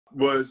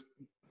Was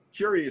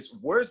curious,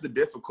 where's the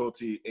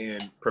difficulty in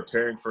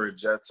preparing for a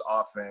Jets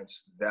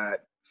offense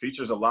that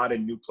features a lot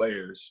of new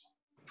players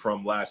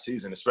from last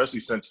season, especially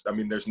since, I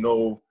mean, there's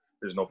no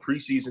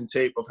preseason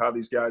tape of how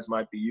these guys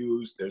might be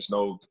used. There's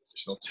no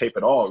tape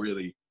at all,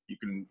 really. You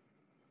can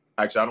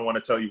actually, I don't want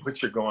to tell you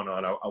what you're going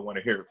on. I want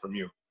to hear it from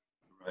you.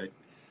 Right.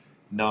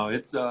 No,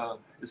 it's a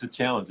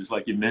challenge. It's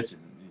like you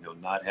mentioned,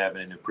 not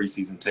having any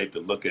preseason tape to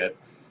look at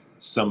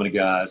some of the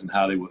guys and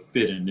how they would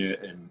fit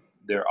in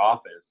their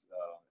offense,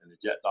 in the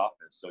Jets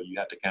offense. So you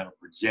have to kind of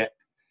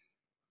project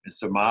and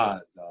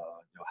surmise,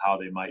 how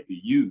they might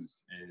be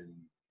used. And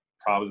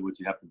probably what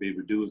you have to be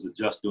able to do is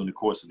adjust during the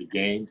course of the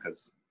game,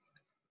 because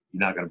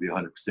you're not going to be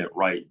 100%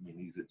 right. I mean,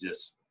 these are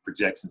just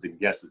projections and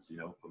guesses,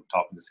 from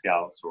talking to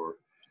scouts or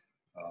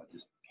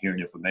just hearing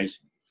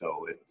information.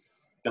 So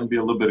it's going to be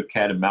a little bit of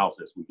cat and mouse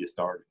as we get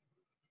started.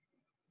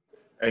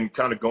 And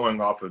kind of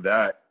going off of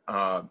that,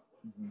 how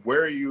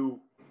are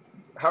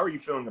you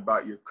feeling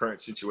about your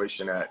current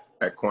situation at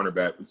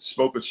cornerback? We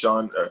spoke with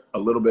Sean a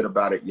little bit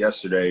about it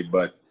yesterday,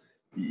 but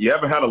you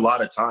haven't had a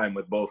lot of time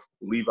with both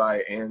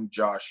Levi and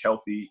Josh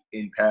healthy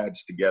in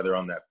pads together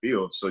on that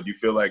field. So do you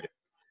feel like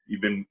you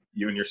and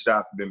your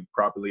staff have been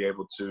properly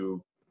able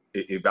to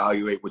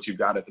evaluate what you've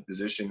got at the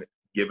position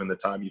given the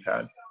time you've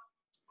had?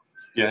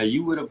 Yeah,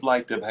 you would have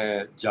liked to have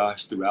had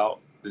Josh throughout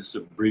this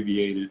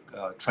abbreviated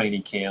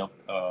training camp,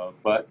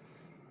 but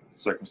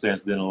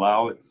circumstances didn't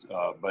allow it.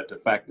 But the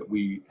fact that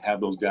we have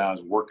those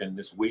guys working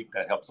this week,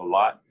 that helps a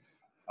lot.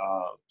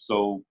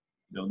 So,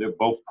 they're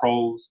both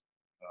pros.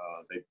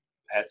 They've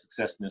had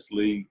success in this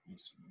league,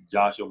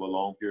 Josh, over a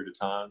long period of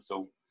time.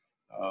 So,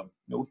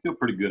 we feel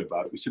pretty good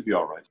about it. We should be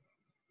all right.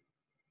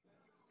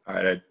 All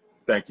right.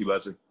 Thank you,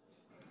 Leslie.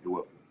 You're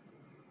welcome.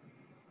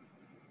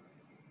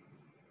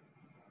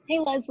 Hey,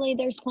 Leslie,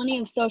 there's plenty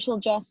of social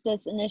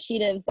justice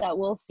initiatives that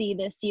we'll see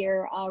this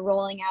year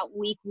rolling out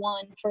week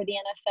 1 for the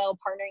NFL,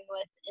 partnering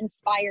with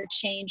Inspire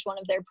Change, one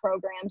of their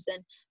programs.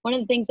 And one of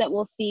the things that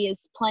we'll see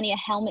is plenty of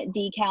helmet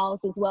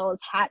decals as well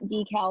as hat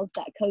decals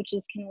that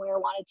coaches can wear.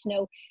 Wanted to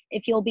know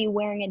if you'll be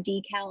wearing a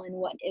decal and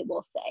what it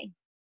will say.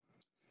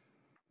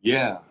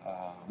 Yeah,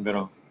 I'm going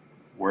to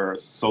wear a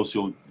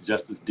social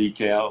justice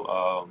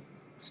decal.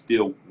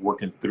 Still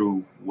working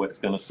through what it's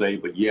going to say,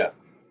 but yeah.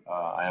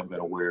 I am going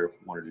to wear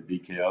one of the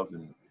decals,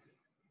 and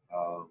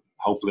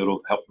hopefully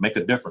it'll help make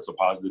a difference, a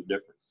positive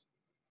difference.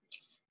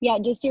 Yeah,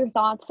 just your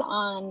thoughts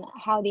on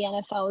how the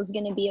NFL is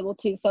going to be able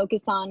to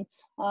focus on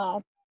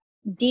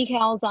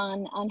decals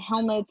on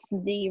helmets,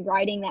 the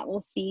writing that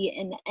we'll see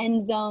in the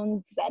end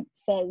zones that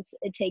says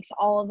it takes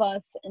all of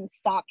us and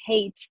stop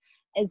hate,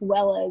 as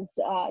well as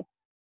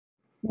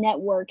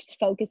networks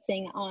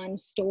focusing on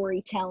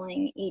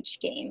storytelling each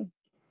game.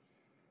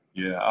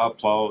 Yeah, I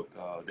applaud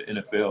the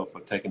NFL for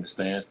taking the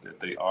stance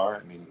that they are.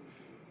 I mean,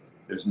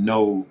 there's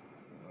no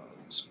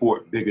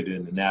sport bigger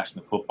than the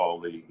National Football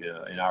League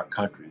in our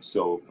country.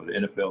 So for the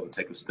NFL to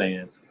take a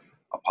stance,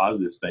 a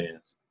positive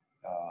stance,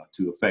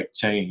 to affect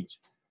change,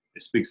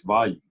 it speaks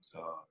volumes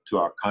to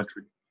our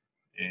country,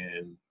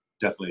 and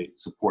definitely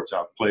supports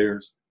our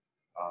players.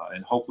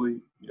 And hopefully,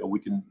 we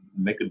can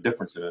make a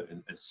difference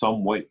in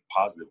some way,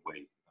 positive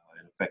way,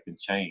 in affecting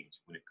change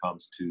when it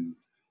comes to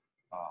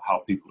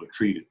how people are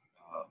treated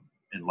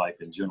in life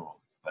in general.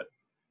 But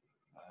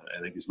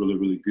I think it's really,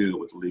 really good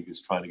what the league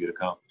is trying to get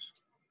accomplished.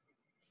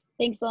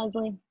 Thanks,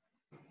 Leslie.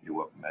 You're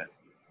welcome, Matt.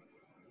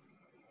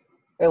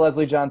 Hey,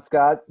 Leslie, John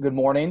Scott. Good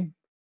morning.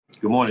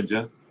 Good morning,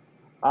 John.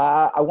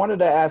 I wanted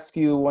to ask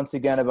you once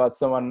again about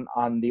someone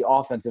on the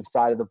offensive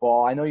side of the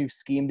ball. I know you've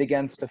schemed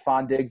against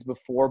Stephon Diggs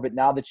before, but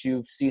now that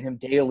you've seen him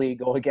daily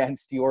go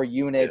against your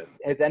units,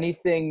 has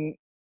anything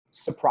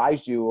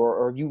surprised you,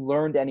 or have you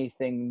learned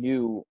anything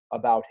new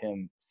about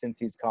him since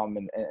he's come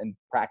and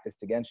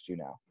practiced against you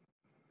now?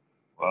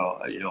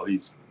 Well,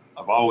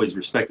 I've always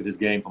respected his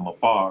game from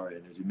afar,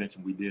 and as you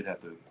mentioned, we did have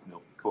to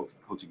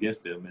coach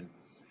against him, and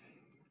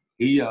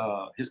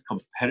his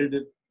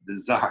competitive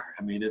desire,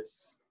 I mean,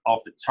 it's off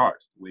the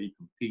charts the way he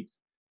competes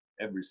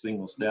every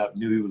single snap.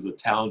 Knew he was a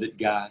talented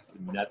guy. I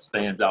mean, that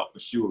stands out for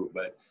sure,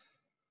 but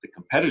the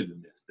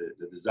competitiveness,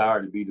 the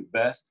desire to be the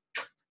best,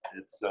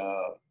 that's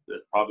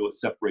probably what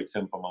separates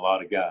him from a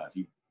lot of guys.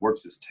 He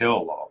works his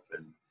tail off,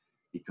 and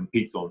he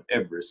competes on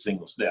every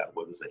single snap,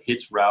 whether it's a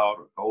hitch route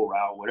or go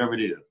route, whatever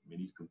it is. I mean,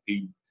 he's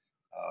competing,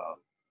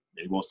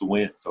 and he wants to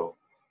win. So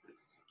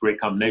it's a great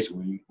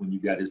combination when you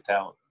got his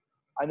talent.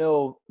 I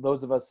know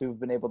those of us who've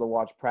been able to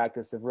watch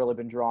practice have really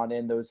been drawn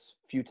in those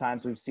few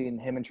times we've seen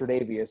him and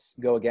Tre'Davious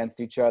go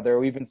against each other.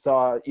 We even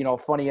saw, a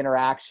funny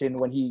interaction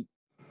when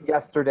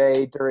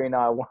yesterday during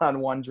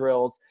one-on-one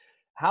drills.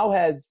 How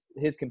has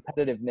his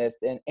competitiveness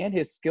and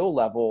his skill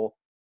level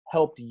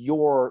helped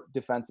your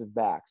defensive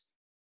backs?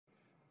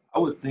 I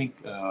would think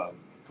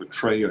for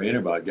Trey or any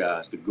of our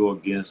guys to go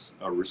against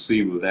a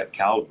receiver of that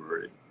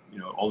caliber, it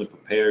only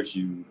prepares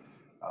you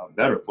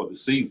better for the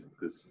season,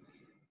 because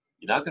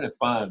you're not going to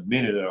find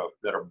many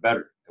that are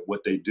better at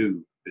what they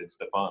do than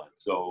Stephon.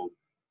 So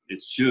it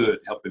should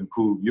help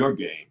improve your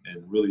game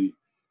and really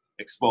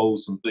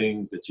expose some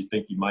things that you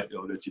think you might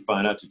know, that you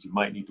find out that you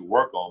might need to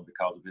work on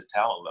because of his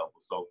talent level.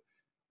 So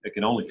it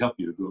can only help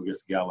you to go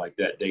against a guy like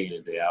that day in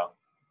and day out.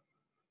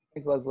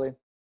 Thanks, Leslie.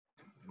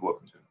 You're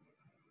welcome, Jim.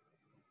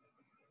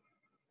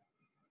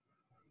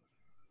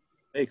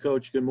 Hey,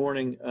 Coach. Good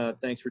morning.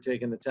 Thanks for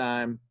taking the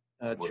time.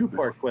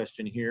 Two-part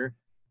question here.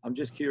 I'm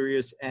just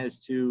curious as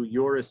to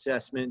your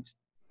assessment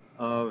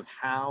of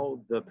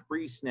how the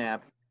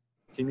pre-snap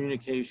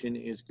communication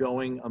is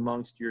going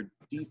amongst your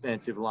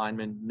defensive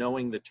linemen,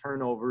 knowing the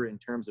turnover in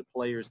terms of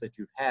players that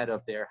you've had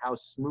up there. How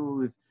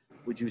smooth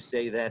would you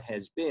say that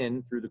has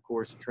been through the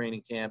course of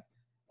training camp?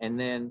 And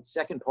then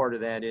second part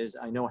of that is,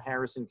 I know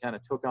Harrison kind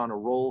of took on a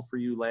role for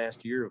you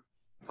last year of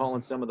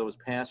calling some of those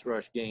pass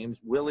rush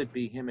games. Will it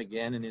be him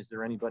again, and is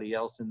there anybody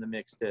else in the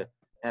mix to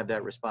have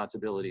that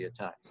responsibility at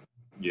times?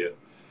 Yeah,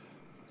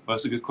 well,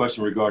 that's a good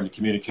question regarding the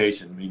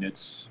communication. I mean,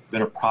 it's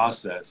been a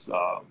process,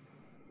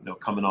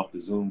 coming off the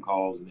Zoom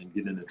calls and then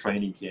getting into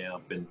training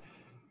camp and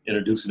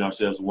introducing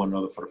ourselves to one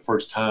another for the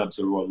first time.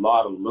 So there were a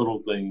lot of little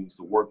things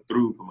to work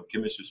through from a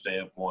chemistry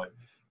standpoint,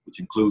 which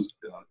includes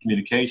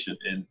communication.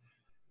 And,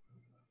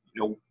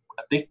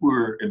 I think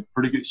we're in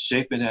pretty good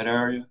shape in that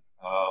area.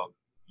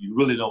 You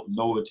really don't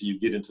know until you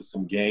get into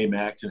some game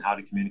action how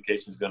the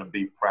communication is going to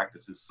be.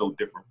 Practice is so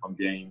different from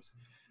games.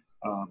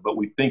 But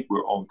we think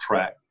we're on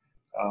track.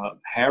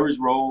 Harry's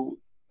role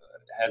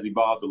has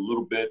evolved a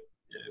little bit.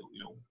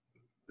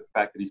 The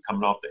fact that he's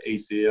coming off the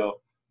ACL,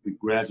 we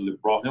gradually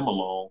brought him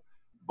along.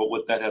 But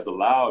what that has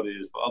allowed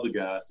is for other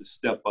guys to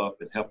step up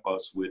and help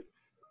us with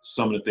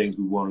some of the things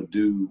we want to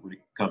do when it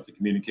comes to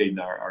communicating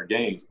our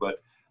games.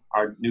 But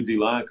our new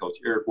D-line coach,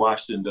 Eric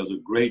Washington, does a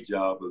great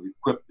job of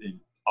equipping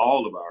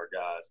all of our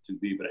guys to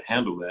be able to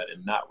handle that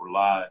and not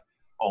rely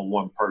on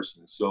one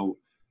person. So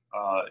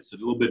it's a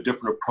little bit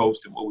different approach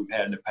than what we've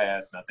had in the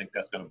past, and I think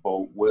that's going to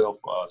bode well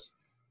for us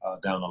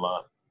down the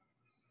line.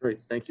 Great.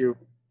 Thank you.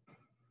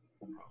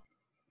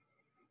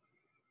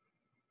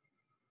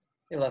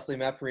 Hey, Leslie,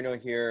 Matt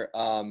Perino here.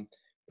 I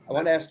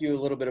want to ask you a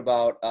little bit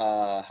about,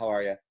 how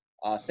are you?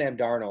 Sam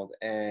Darnold.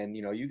 And,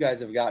 you guys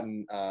have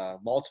gotten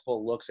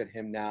multiple looks at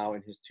him now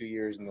in his 2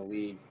 years in the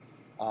league.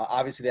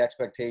 Obviously, the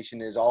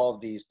expectation is all of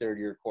these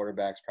third-year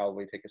quarterbacks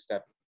probably take a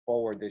step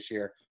forward this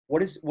year.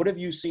 What have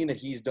you seen that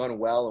he's done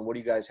well, and what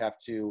do you guys have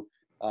to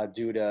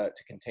do to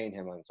contain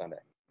him on Sunday?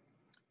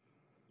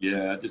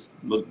 Yeah, I just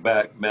look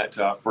back, Matt,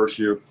 to our first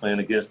year playing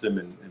against him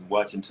and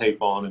watching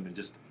tape on him and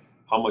just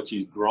how much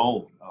he's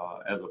grown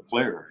as a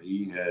player.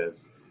 He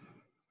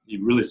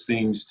really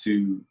seems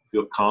to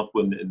feel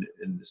confident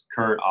in this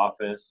current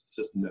offense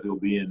system that he'll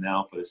be in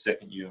now for the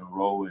second year in a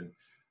row. And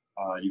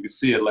you could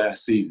see it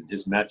last season,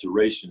 his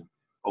maturation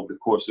over the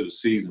course of the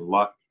season, a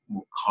lot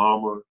more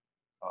calmer,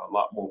 a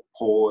lot more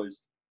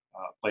poised,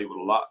 played with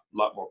a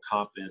lot more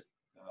confidence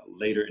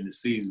later in the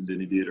season than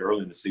he did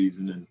early in the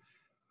season. And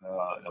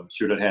I'm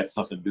sure that had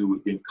something to do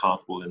with getting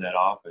comfortable in that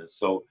offense.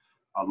 So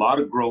a lot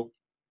of growth,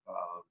 a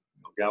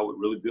guy with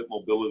really good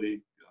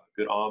mobility,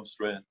 good arm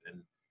strength,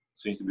 and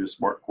seems to be a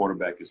smart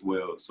quarterback as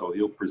well. So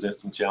he'll present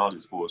some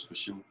challenges for us for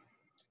sure.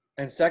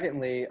 And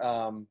secondly,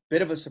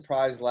 bit of a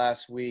surprise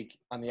last week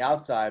on the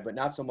outside, but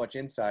not so much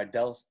inside,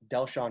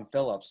 Del'Shawn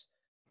Phillips.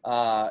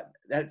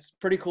 That's a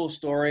pretty cool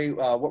story.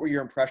 What were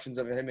your impressions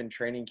of him in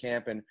training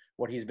camp and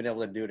what he's been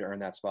able to do to earn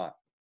that spot?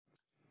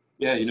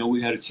 Yeah,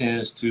 we had a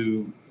chance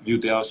to view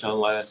Del'Shawn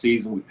last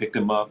season. We picked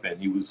him up, and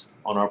he was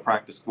on our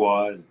practice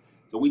squad. And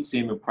so we'd see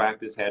him in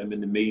practice, had him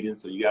in the meeting,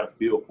 so you got a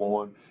feel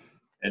for him.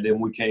 And then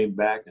we came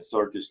back and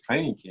started this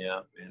training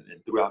camp, and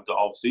throughout the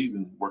off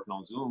season, working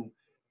on Zoom,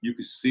 you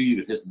could see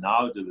that his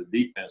knowledge of the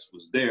defense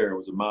was there. It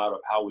was a matter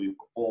of how we would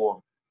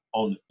perform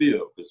on the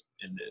field. Because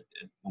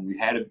when we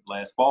had him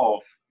last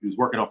fall, he was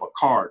working off of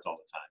cards all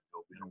the time.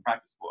 Being a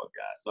practice squad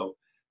guy. So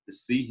to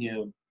see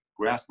him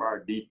grasp our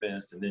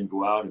defense and then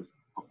go out and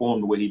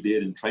perform the way he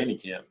did in training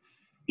camp,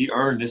 he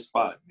earned this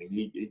spot. I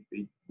mean,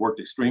 he worked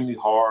extremely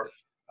hard,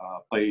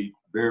 played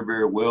very,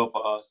 very well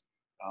for us,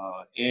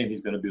 and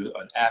he's going to be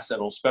an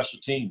asset on special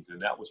teams. And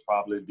that was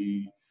probably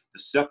the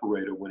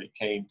separator when it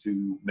came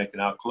to making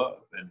our club.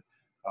 And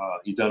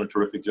he's done a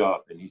terrific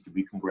job and he's to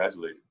be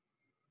congratulated.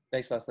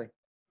 Thanks, Leslie.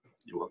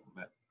 You're welcome,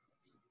 Matt.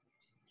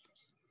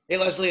 Hey,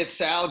 Leslie, it's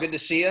Sal. Good to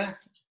see you.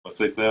 Let's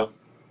say, Sal.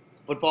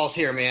 Football's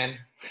here, man.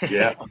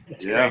 Yeah.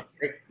 Great.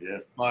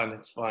 Yes.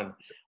 It's fun.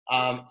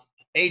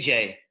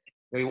 AJ,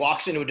 he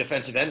walks into a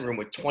defensive end room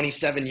with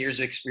 27 years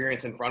of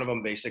experience in front of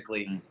him,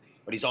 basically.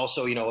 But he's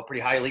also, a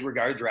pretty highly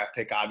regarded draft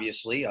pick,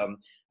 obviously. I'm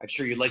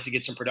sure you'd like to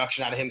get some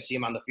production out of him, see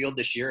him on the field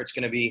this year. It's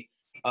going to be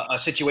a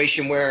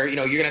situation where, you're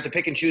going to have to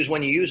pick and choose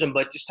when you use him.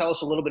 But just tell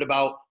us a little bit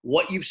about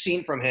what you've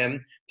seen from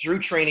him through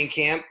training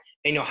camp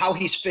and, how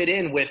he's fit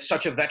in with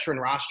such a veteran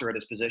roster at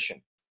his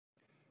position.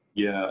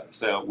 Yeah,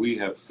 so we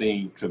have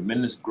seen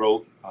tremendous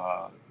growth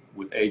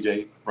with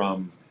AJ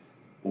from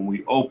when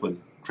we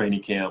opened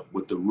training camp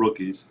with the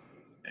rookies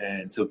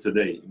and till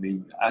today. I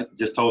mean, I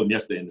just told him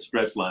yesterday in the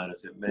stretch line, I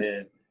said,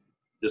 man,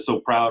 just so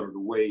proud of the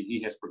way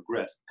he has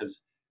progressed,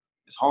 because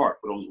it's hard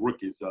for those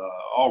rookies,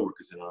 all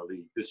rookies in our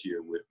league this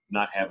year with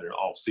not having an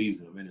off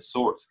season of any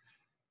sorts.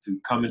 to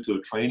come into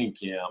a training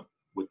camp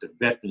with the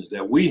veterans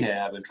that we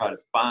have and try to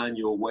find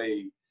your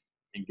way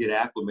and get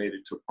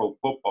acclimated to pro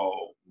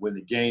football when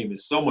the game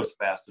is so much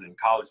faster than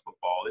college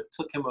football. It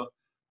took him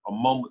a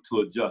moment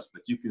to adjust,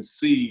 but you can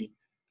see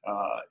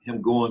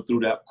him going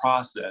through that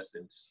process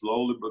and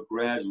slowly but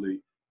gradually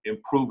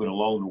improving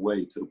along the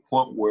way to the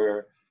point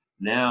where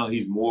now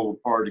he's more of a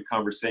part of the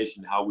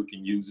conversation, how we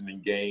can use him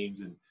in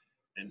games. And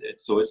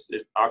so it's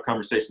our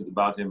conversations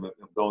about him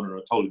have gone in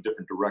a totally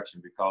different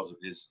direction because of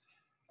his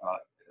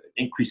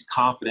increased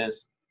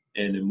confidence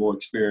and the more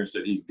experience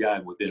that he's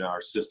gotten within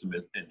our system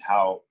and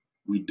how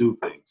we do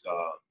things.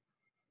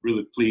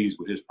 Really pleased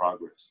with his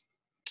progress.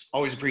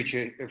 Always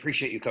appreciate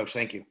you, Coach.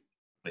 Thank you.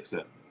 Thanks,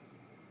 Seth.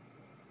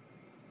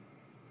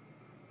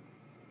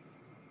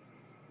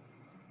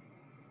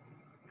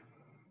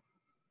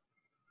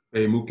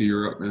 Hey, Mookie,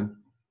 you're up, man.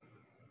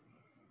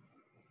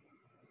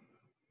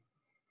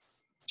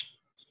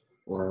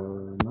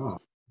 Or not.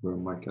 We're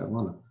Mike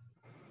Catalana.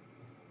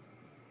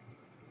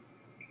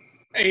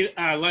 Hey,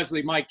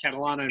 Leslie, Mike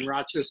Catalana in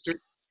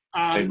Rochester.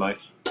 Hey, Mike.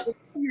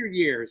 Your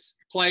years,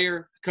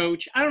 player,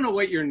 coach, I don't know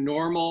what your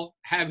normal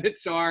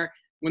habits are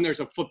when there's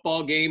a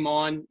football game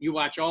on. You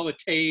watch all the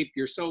tape.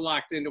 You're so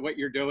locked into what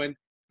you're doing.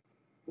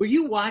 Will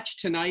you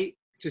watch tonight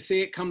to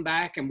see it come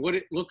back and what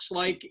it looks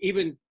like,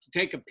 even to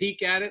take a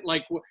peek at it?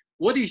 Like,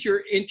 what is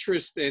your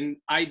interest and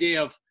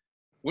idea of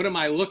what am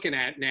I looking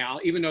at now,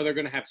 even though they're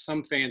going to have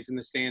some fans in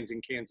the stands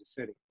in Kansas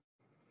City?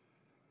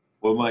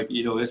 Well, Mike,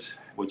 it's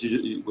what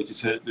you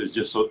said is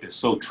just it's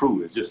so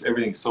true. It's just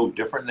everything's so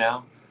different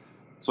now.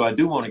 So I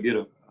do want to get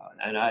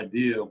an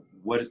idea of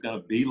what it's going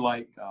to be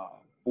like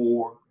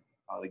for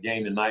the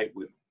game tonight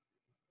with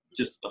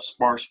just a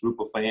sparse group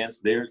of fans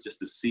there, just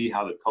to see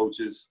how the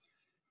coaches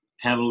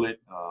handle it,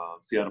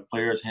 see how the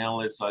players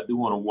handle it. So I do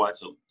want to watch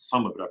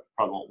some of it. I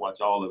probably won't watch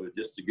all of it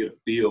just to get a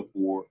feel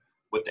for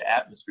what the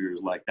atmosphere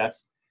is like.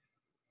 That's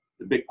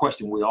the big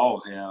question we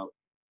all have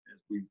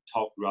as we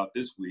talk throughout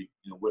this week.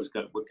 What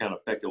kind of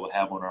effect it will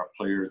have on our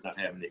players not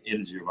having the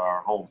energy of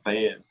our home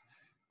fans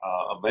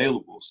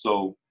available.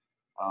 So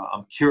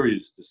I'm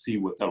curious to see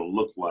what that'll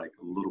look like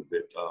a little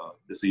bit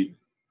this evening.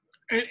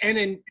 And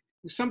in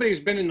somebody who's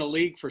been in the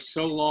league for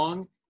so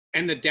long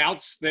and the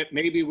doubts that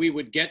maybe we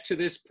would get to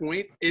this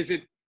point, is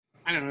it,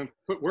 I don't know,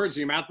 put words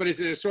in your mouth, but is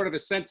it a sort of a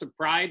sense of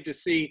pride to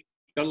see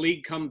the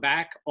league come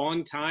back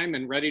on time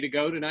and ready to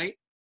go tonight?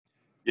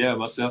 Yeah,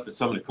 myself and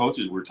some of the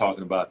coaches were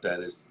talking about that.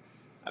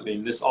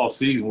 This all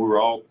season we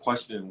were all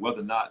questioning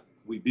whether or not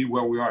we'd be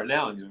where we are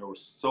now. And there were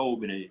so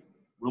many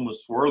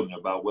rumors swirling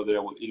about whether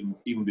that would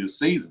even be a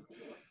season.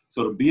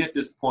 So to be at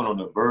this point on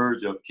the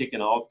verge of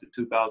kicking off the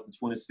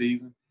 2020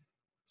 season,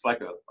 it's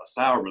like a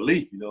sigh of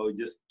relief. You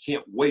just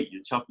can't wait.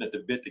 You're chomping at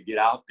the bit to get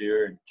out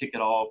there and kick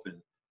it off. And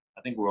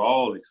I think we're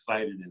all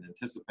excited and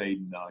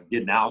anticipating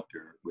getting out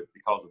there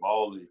because of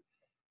all the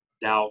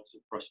doubts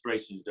and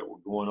frustrations that were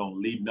going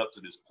on leading up to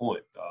this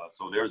point.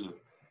 So there's a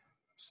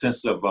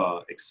sense of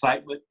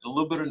excitement and a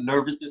little bit of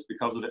nervousness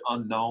because of the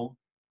unknown,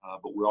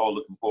 but we're all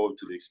looking forward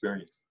to the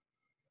experience.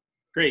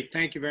 Great.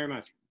 Thank you very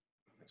much.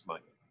 Thanks,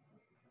 Mike.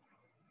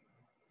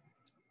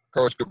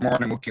 Coach, good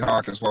morning. Mookie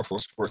Hawkins, Waffle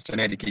Sports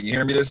 1080. Can you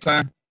hear me this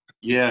time?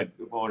 Yeah,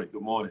 good morning.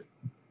 Good morning.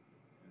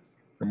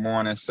 Good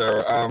morning,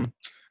 sir.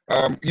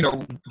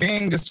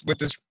 Being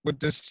with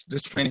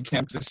this training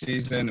camp this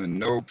season and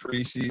no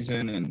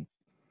preseason and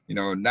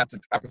not the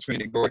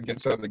opportunity to go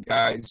against other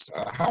guys,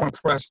 how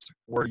impressed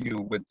were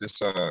you with this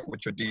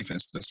with your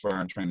defense this far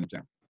in training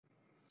camp?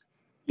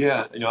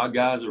 Yeah, our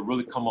guys have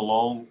really come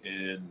along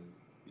and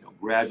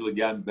gradually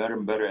gotten better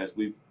and better as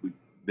we've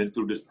been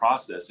through this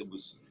process. It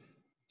was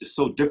just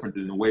so different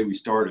than the way we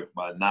started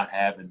by not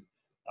having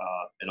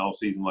an all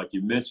season like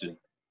you mentioned,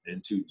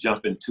 and to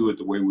jump into it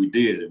the way we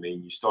did.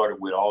 You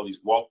started with all these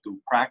walkthrough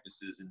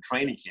practices and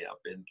training camp,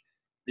 and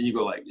then you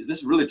go like, is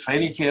this really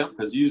training camp?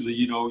 Because usually,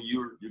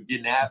 you're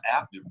getting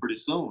after it pretty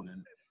soon,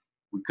 and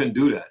we couldn't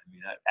do that.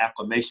 That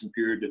acclimation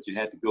period that you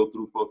had to go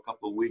through for a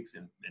couple of weeks,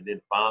 and then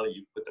finally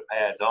you put the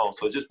pads on.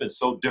 So it's just been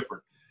so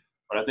different.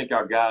 But I think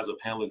our guys have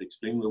handled it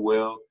extremely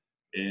well,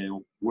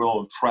 and we're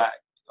on track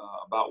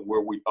about where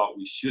we thought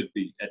we should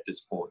be at this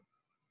point.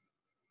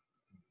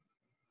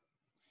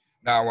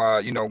 Now,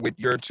 with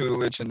your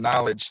tutelage and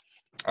knowledge,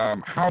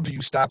 how do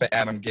you stop at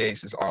Adam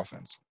Gase's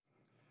offense?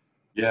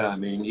 Yeah,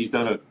 he's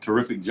done a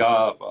terrific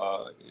job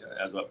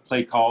as a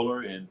play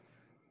caller, and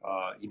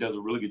he does a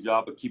really good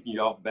job of keeping you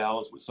off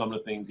balance with some of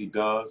the things he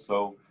does.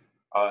 So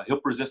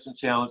he'll present some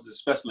challenges,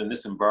 especially in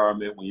this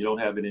environment when you don't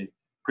have any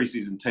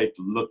preseason tape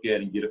to look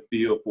at and get a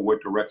feel for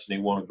what direction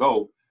they want to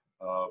go.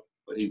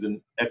 But he's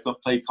an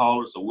excellent play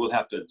caller, so we'll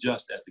have to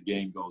adjust as the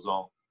game goes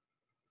on.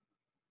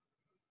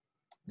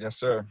 Yes,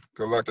 sir.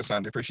 Good luck this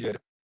Sunday. Appreciate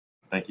it.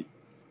 Thank you.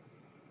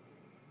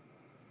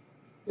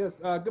 Yes,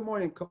 good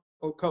morning,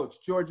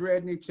 Coach. George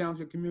Radney,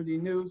 Challenger Community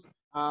News.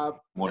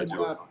 Morning,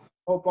 George.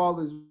 Hope all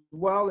is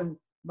well. And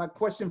my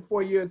question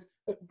for you is,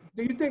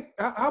 do you think,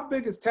 how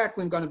big is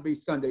tackling going to be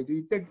Sunday? Do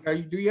you think,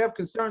 do you have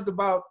concerns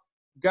about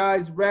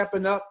guys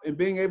wrapping up and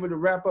being able to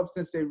wrap up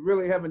since they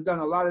really haven't done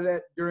a lot of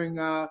that during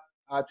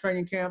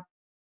training camp?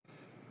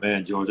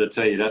 Man, George, I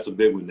tell you, that's a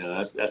big one now.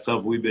 That's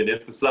something we've been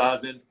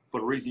emphasizing for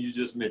the reason you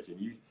just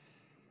mentioned.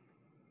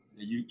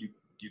 You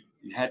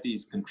had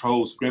these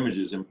controlled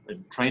scrimmages in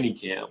training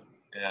camp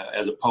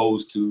as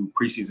opposed to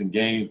preseason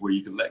games where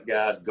you could let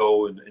guys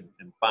go and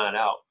find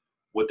out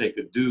what they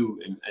could do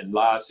in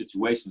live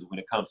situations when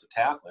it comes to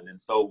tackling.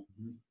 And so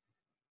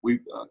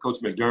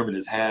Coach McDermott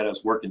has had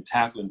us working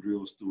tackling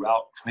drills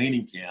throughout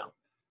training camp.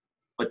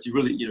 But you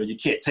really, you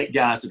can't take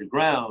guys to the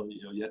ground.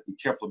 You have to be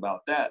careful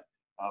about that.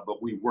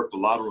 But we worked a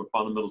lot on the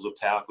fundamentals of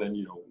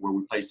tackling, where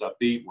we place our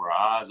feet, where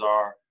our eyes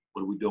are,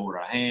 what are we doing with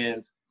our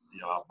hands,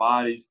 our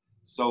bodies.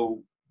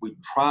 So we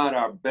tried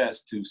our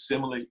best to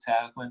simulate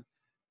tackling,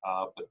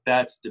 but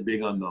that's the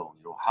big unknown.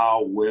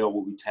 How well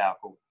will we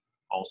tackle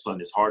on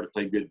Sunday? It's hard to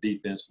play good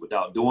defense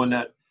without doing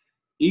that.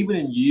 Even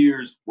in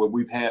years where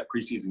we've had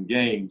preseason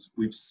games,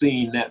 we've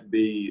seen that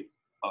be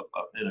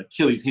an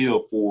Achilles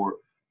heel for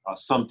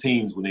some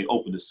teams when they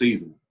open the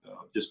season,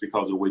 just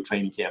because of the way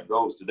training camp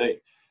goes today.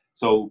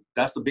 So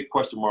that's the big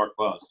question mark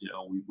for us.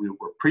 We're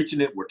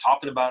preaching it, we're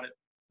talking about it.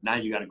 Now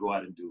you got to go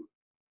out and do it.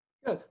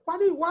 Yeah.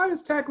 Why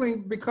has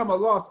tackling become a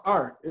lost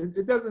art?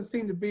 It doesn't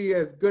seem to be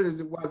as good as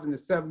it was in the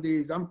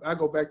 70s. I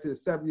go back to the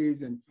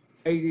 70s and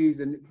 80s,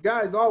 and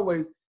guys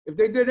always, if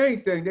they did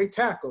anything, they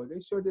tackled.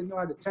 They sure didn't know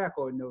how to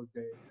tackle in those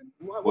days.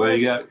 Well,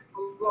 you got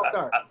lost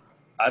art.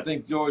 I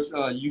think, George,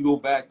 you go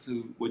back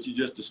to what you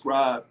just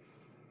described.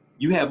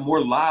 You have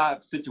more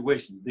live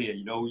situations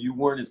then. You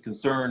weren't as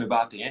concerned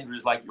about the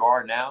injuries like you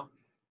are now.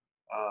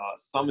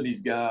 Some of these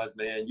guys,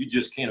 man, you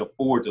just can't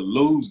afford to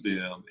lose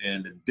them,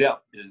 and the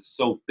depth is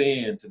so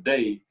thin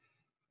today.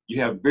 You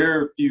have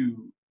very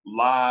few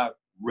live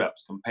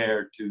reps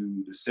compared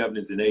to the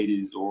 70s and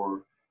 80s,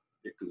 or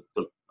because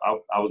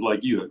I was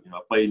like you. I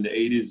played in the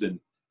 80s,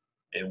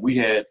 and we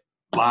had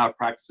live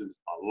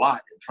practices a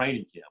lot in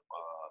training camp.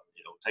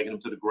 Taking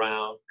them to the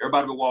ground.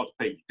 Everybody but Walter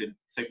Payton. You couldn't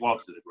take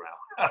Walter to the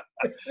ground.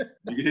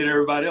 You could hit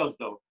everybody else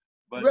though.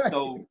 But right.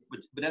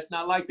 But that's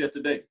not like that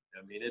today.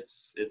 I mean,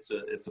 it's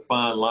a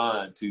fine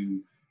line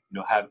to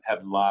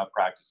have live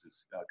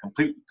practices.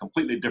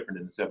 Completely different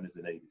in the 70s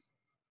and 80s.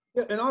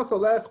 Yeah, and also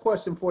last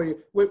question for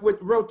you. With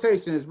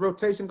rotation, is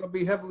rotation going to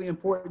be heavily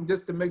important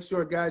just to make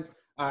sure guys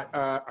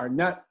are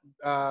not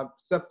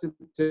subject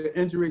to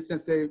injury,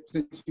 since you're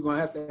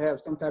going to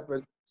have some type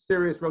of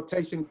serious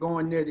rotation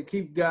going there to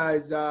keep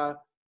guys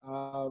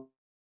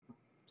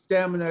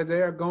stamina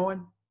there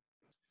going?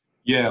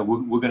 Yeah,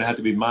 we're going to have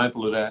to be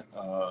mindful of that.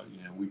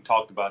 We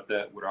talked about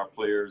that with our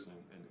players and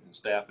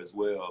staff as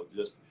well.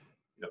 Just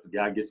if a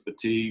guy gets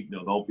fatigued,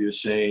 don't be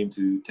ashamed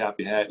to tap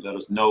your hat, let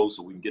us know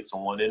so we can get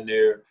someone in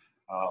there.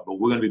 But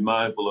we're going to be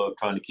mindful of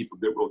trying to keep a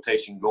good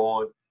rotation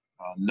going,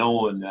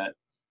 knowing that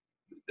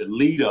the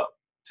lead up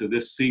to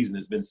this season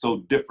has been so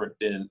different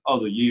than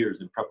other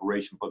years in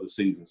preparation for the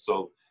season.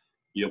 So,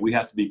 we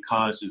have to be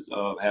conscious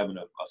of having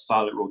a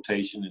solid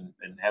rotation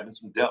and having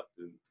some depth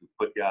to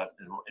put guys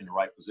in the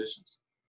right positions.